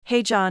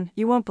Hey John,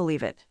 you won't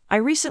believe it. I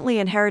recently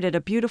inherited a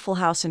beautiful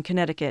house in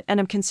Connecticut and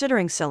am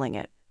considering selling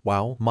it.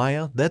 Wow,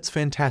 Maya, that's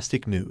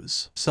fantastic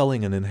news.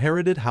 Selling an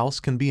inherited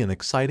house can be an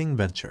exciting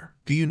venture.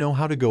 Do you know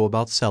how to go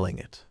about selling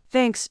it?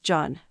 Thanks,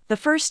 John. The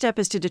first step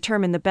is to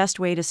determine the best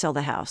way to sell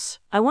the house.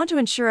 I want to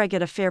ensure I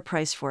get a fair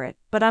price for it,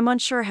 but I'm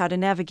unsure how to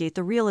navigate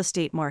the real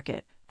estate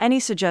market.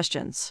 Any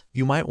suggestions?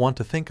 You might want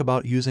to think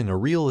about using a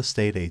real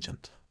estate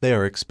agent. They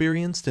are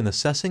experienced in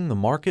assessing the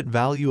market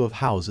value of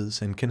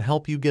houses and can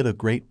help you get a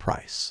great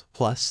price.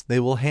 Plus, they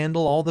will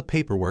handle all the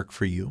paperwork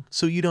for you,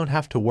 so you don't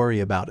have to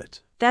worry about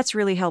it. That's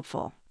really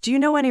helpful. Do you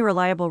know any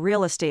reliable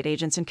real estate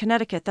agents in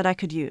Connecticut that I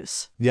could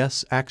use?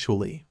 Yes,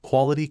 actually,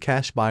 Quality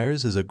Cash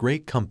Buyers is a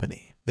great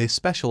company. They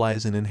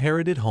specialize in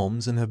inherited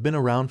homes and have been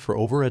around for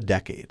over a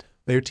decade.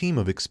 Their team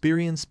of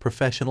experienced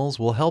professionals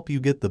will help you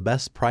get the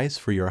best price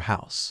for your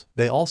house.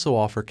 They also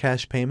offer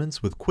cash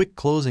payments with quick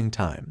closing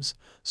times,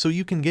 so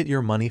you can get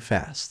your money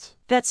fast.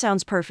 That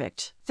sounds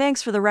perfect.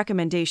 Thanks for the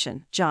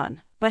recommendation,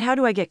 John. But how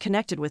do I get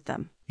connected with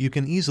them? You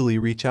can easily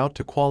reach out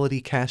to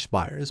Quality Cash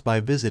Buyers by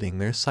visiting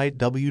their site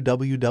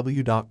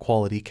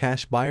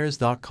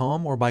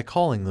www.qualitycashbuyers.com or by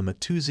calling them at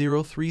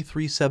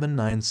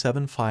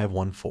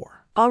 203-379-7514.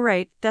 All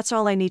right, that's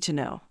all I need to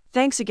know.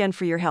 Thanks again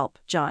for your help,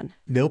 John.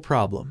 No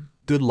problem.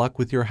 Good luck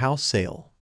with your house sale.